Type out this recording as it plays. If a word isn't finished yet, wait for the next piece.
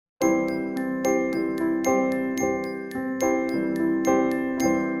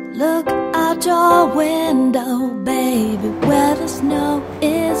at your window, baby, where the snow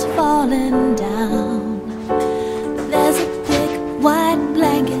is falling down. There's a big white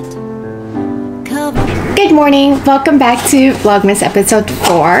blanket covered. Good morning, welcome back to Vlogmas episode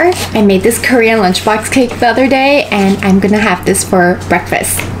 4. I made this Korean lunchbox cake the other day and I'm gonna have this for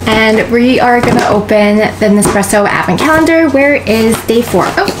breakfast. And we are gonna open the Nespresso advent calendar. Where is day 4?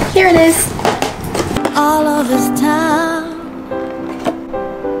 Oh, here it is. All of this town,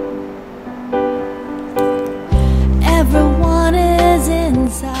 everyone is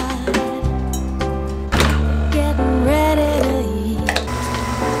inside, getting ready to eat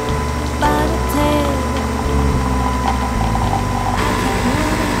by the table.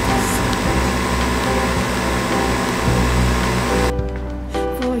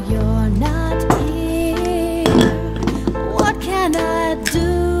 For you're not here, what can I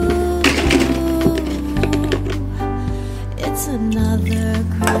do? It's another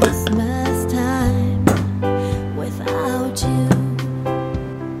Christmas time without you.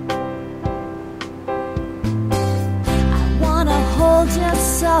 I wanna hold you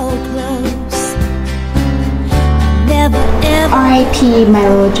so close. Never ever R.I.P. my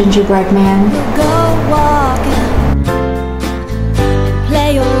little gingerbread man. we'll go walking and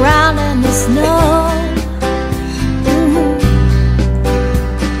play around in the snow.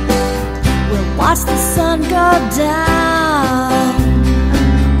 We'll watch the sun go down,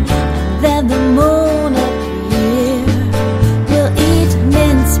 then the moon appear. We'll eat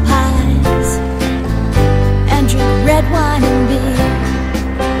mince pies and drink red wine and beer.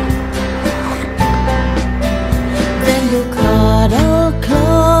 Then we'll cuddle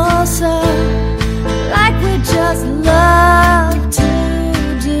closer like we just love to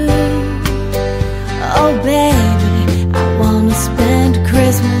do. Oh baby, I wanna spend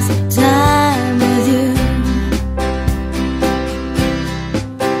Christmas time with you.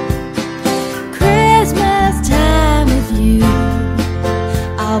 Christmas time with you.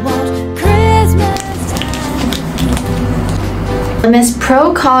 I want Christmas time with you. Miss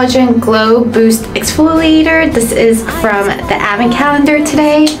Pro Collagen Glow Boost Exfoliator. This is from the advent calendar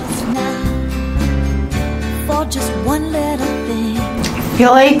today. For just one little thing. I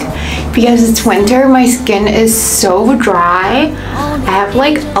feel like because it's winter, my skin is so dry. I have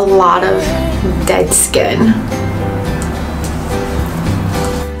like a lot of dead skin.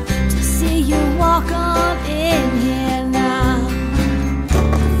 To see you walk on in here now,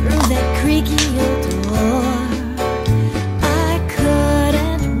 through that creaky old door, I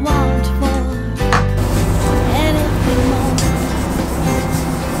couldn't want for anything more.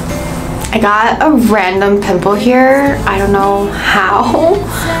 I got a random pimple here. I don't know how.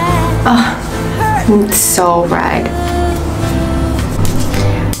 It's so red.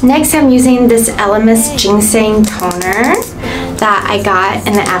 Next, I'm using this Elemis Ginseng toner that I got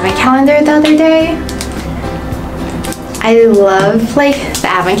in the advent calendar the other day. I love like the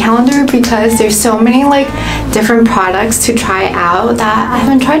advent calendar because there's so many like different products to try out that I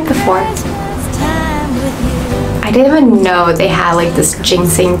haven't tried before. I didn't even know they had like this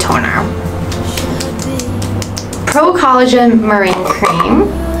ginseng toner. Pro Collagen Marine Cream.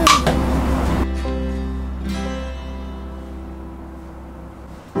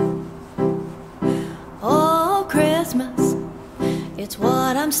 Oh, Christmas, it's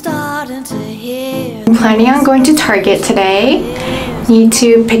what I'm starting to hear. I'm planning on going to Target today. Need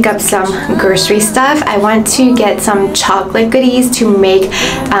to pick up some grocery stuff. I want to get some chocolate goodies to make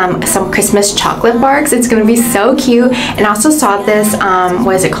some Christmas chocolate bars. It's gonna be so cute. And I also saw this,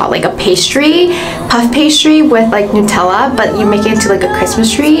 what is it called? Like a pastry, puff pastry with like Nutella, but you make it into like a Christmas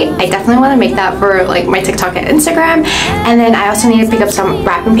tree. I definitely want to make that for like my TikTok and Instagram. And then I also need to pick up some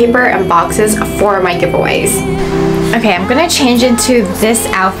wrapping paper and boxes for my giveaways. Okay, I'm gonna change into this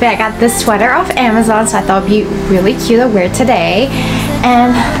outfit. I got this sweater off Amazon, so I thought it'd be really cute to wear today.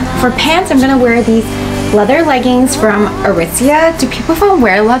 And for pants, I'm gonna wear these leather leggings from Aritzia. Do people even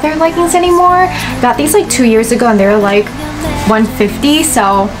wear leather leggings anymore? Got these like 2 years ago and they were like $150,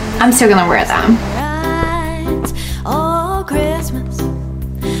 so I'm still gonna wear them. Oh, Christmas,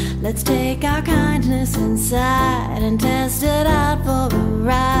 let's take our kindness inside and test it out for a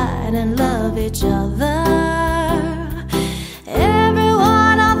ride and love each other.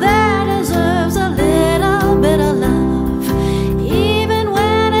 Everyone out there deserves a little bit of love, even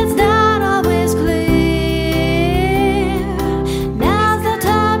when it's not always clear. Now's the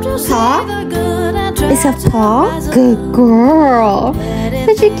time to see the good and try Is a to paw? rise Good above. girl.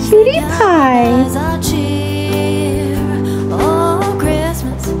 Such a cutie pie. As our cheer. Oh,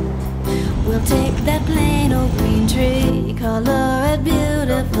 Christmas, we'll take that plain old green tree, color it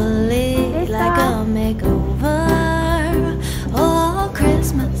beautifully like a makeover. Oh,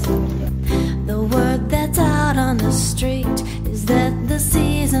 Christmas,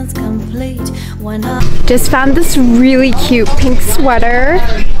 Just found this really cute pink sweater.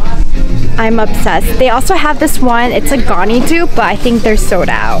 I'm obsessed. They also have this one. It's a Ganni dupe, but I think they're sold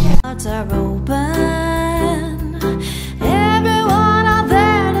out.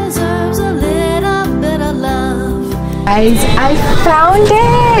 Guys, I found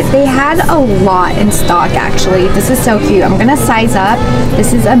it! They had a lot in stock actually. This is so cute. I'm gonna size up.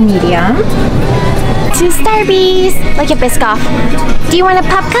 This is a medium. 2 Starbies! Like a Biscoff. Do you want a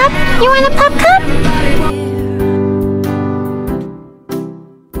pop cup? You want a pop cup?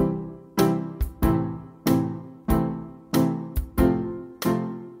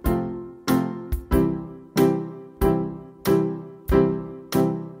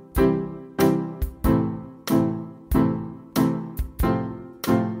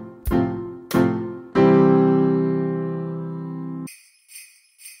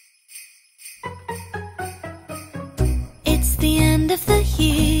 It's the end of the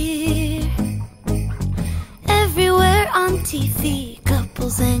year. Everywhere on TV,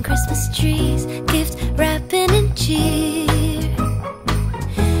 couples and Christmas trees, gift wrapping and cheer.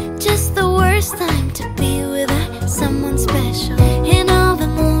 Just the worst time to be without someone special. In all the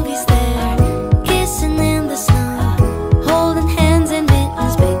movies they're kissing in the snow, holding hands and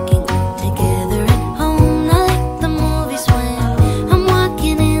mittens, baking together at home. Not like the movies when I'm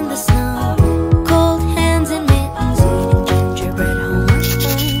walking in the snow, cold hands and mittens, eating gingerbread home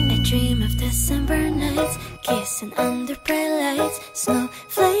alone. I dream of December nights, kissing under bright lights,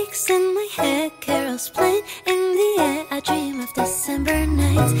 snowflakes in my hair, carols playing in the air. I dream of December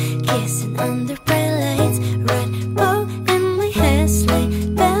nights, kissing under bright lights, red bow in my hair, sleigh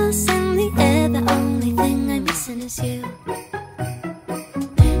bells in the air. The only thing I'm missing is you.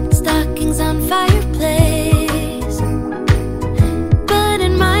 Stockings on fireplace, but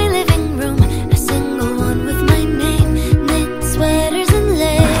in my living room, a single one with my name, knit sweaters and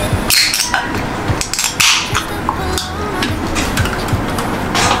lace.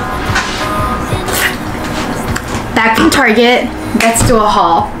 Back from Target, let's do a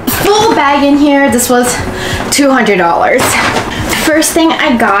haul. Full bag in here. This was $200. First thing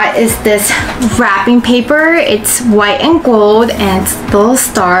I got is this wrapping paper. It's white and gold and it's little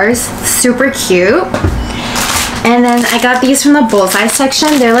stars, super cute. And then I got these from the bullseye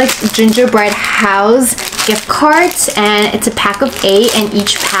section. They're like gingerbread house gift cards, and it's a pack of 8 and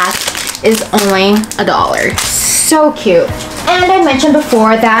each pack is only $1. So cute. And I mentioned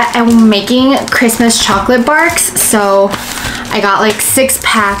before that I'm making Christmas chocolate barks, so I got like 6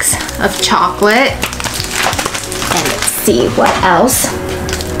 packs of chocolate. And let's see what else.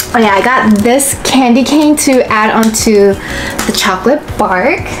 Oh yeah, I got this candy cane to add onto the chocolate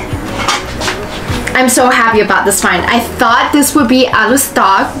bark. I'm so happy about this find. I thought this would be out of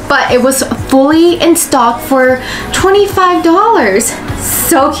stock, but it was fully in stock for $25.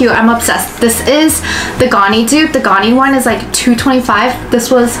 So cute. I'm obsessed. This is the Ganni dupe. The Ganni one is like $2.25.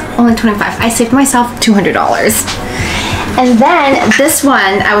 This was only $25. I saved myself $200. And then this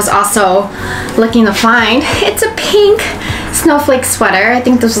one I was also looking to find. It's a pink snowflake sweater. I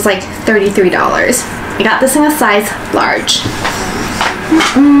think this was like $33. I got this in a size large.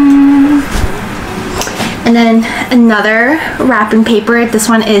 And then another wrapping paper. This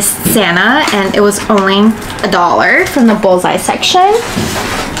one is Santa, and it was only $1 from the bullseye section.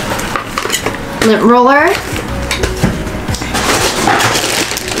 Lint roller.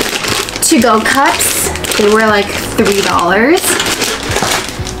 To-go cups. They were like $3.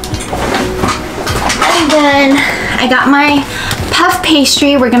 And then I got my puff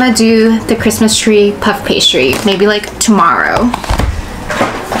pastry. We're gonna do the Christmas tree puff pastry maybe like tomorrow.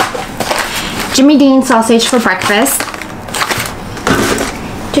 Jimmy Dean sausage for breakfast.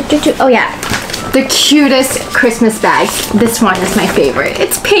 Oh yeah, the cutest Christmas bag. This one is my favorite.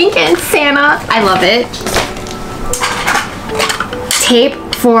 It's pink and Santa. I love it. Tape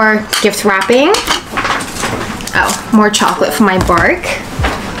for gift wrapping. Oh, more chocolate for my bark.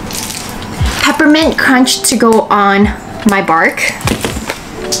 Peppermint crunch to go on my bark.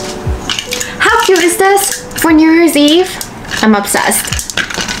 How cute is this for New Year's Eve? I'm obsessed.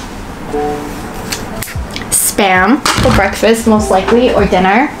 Spam for breakfast, most likely, or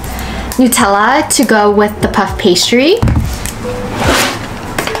dinner. Nutella to go with the puff pastry.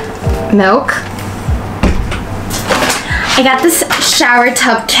 Milk. I got this shower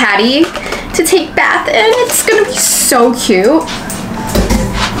tub caddy to take bath in. It's gonna be so cute.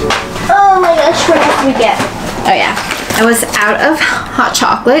 Oh my gosh, what else did we get? Oh yeah, I was out of hot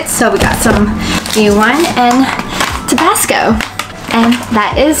chocolate, so we got some new one and Tabasco. And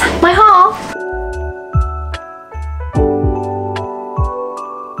that is my haul.